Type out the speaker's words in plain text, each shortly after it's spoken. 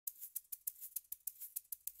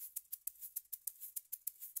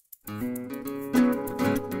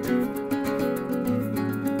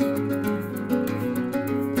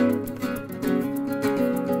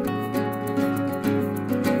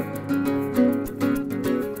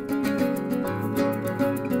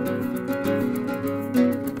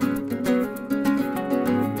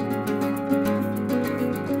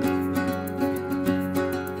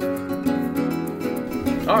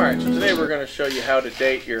Today we're going to show you how to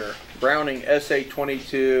date your Browning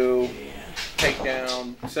SA-22,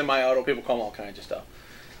 takedown, semi-auto, people call them all kinds of stuff.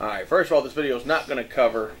 Alright, first of all, this video is not going to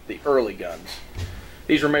cover the early guns.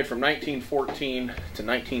 These were made from 1914 to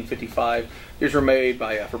 1955. These were made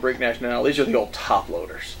by Fabrique Nationale. These are the old top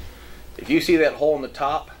loaders. If you see that hole in the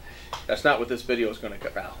top, that's not what this video is going to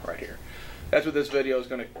cover. Right here. That's what this video is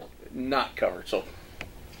going to not cover. So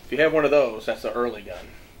if you have one of those, that's the early gun.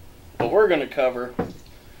 What we're going to cover,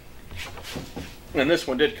 and this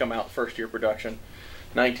one did come out first year production,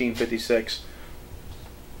 1956.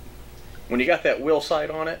 When you got that wheel sight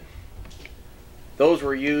on it, those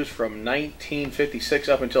were used from 1956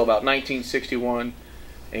 up until about 1961,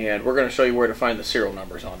 and we're going to show you where to find the serial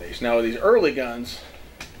numbers on these. Now these early guns,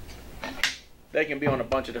 they can be on a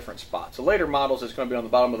bunch of different spots. The later models, it's going to be on the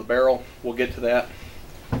bottom of the barrel. We'll get to that.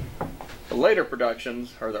 The later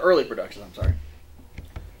productions, or the early productions, I'm sorry,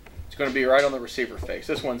 it's going to be right on the receiver face.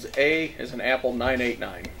 This one's A is an Apple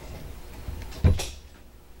 989.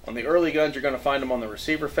 On the early guns, you're going to find them on the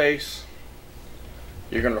receiver face.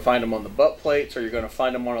 You're going to find them on the butt plates, or you're going to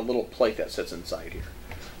find them on a little plate that sits inside here.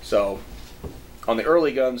 So on the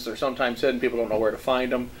early guns, they're sometimes hidden. People don't know where to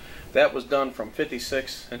find them. That was done from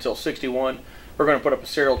 56 until 61. We're going to put up a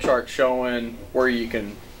serial chart showing where you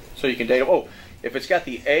can, so you can date them. Oh, if it's got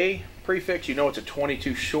the A prefix, you know it's a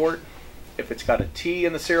 22 short. If it's got a T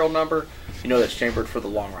in the serial number, you know that's chambered for the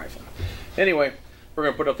long rifle. Anyway, we're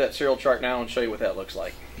going to put up that serial chart now and show you what that looks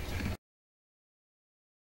like.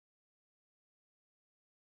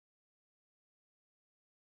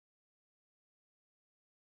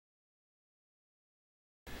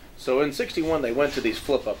 So in 61, they went to these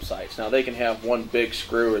flip-up sights. Now they can have one big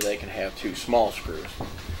screw or they can have two small screws.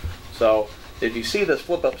 So if you see this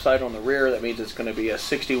flip-up sight on the rear, that means it's going to be a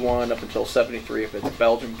 61 up until 73 if it's a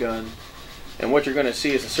Belgium gun. And what you're going to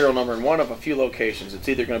see is the serial number in one of a few locations. It's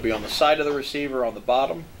either going to be on the side of the receiver on the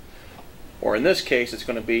bottom, or in this case it's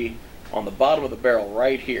going to be on the bottom of the barrel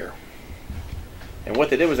right here. And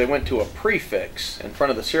what they did was they went to a prefix in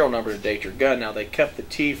front of the serial number to date your gun. Now they kept the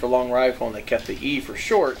T for long rifle and they kept the E for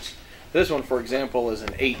shorts. This one, for example, is an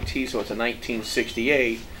 8T, so it's a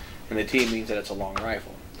 1968, and the T means that it's a long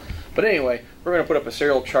rifle. But anyway, we're going to put up a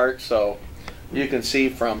serial chart so you can see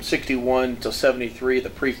from 61 to 73 the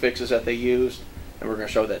prefixes that they used, and we're going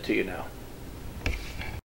to show that to you now.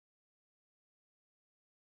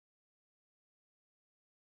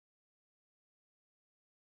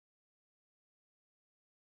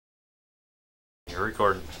 You're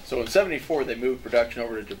recording. So in 74 they moved production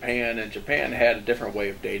over to Japan, and Japan had a different way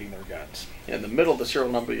of dating their guns. In the middle of the serial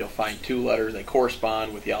number you'll find two letters. They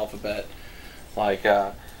correspond with the alphabet, like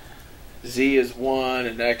Z is 1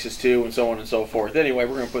 and X is 2 and so on and so forth. Anyway,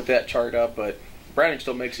 we're going to put that chart up, but Browning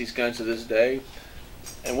still makes these guns to this day.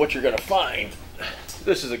 And what you're going to find,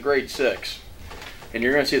 this is a grade 6, and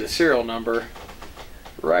you're going to see the serial number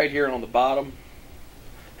right here on the bottom.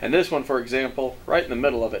 And this one, for example, right in the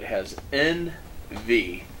middle of it has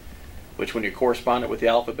NV, which when you correspond it with the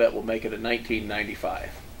alphabet will make it a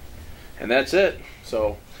 1995. And that's it.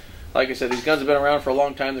 So like I said, these guns have been around for a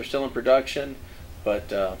long time. They're still in production.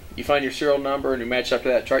 But you find your serial number and you match up to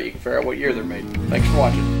that chart, you can figure out what year they're made. Thanks for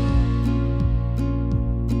watching.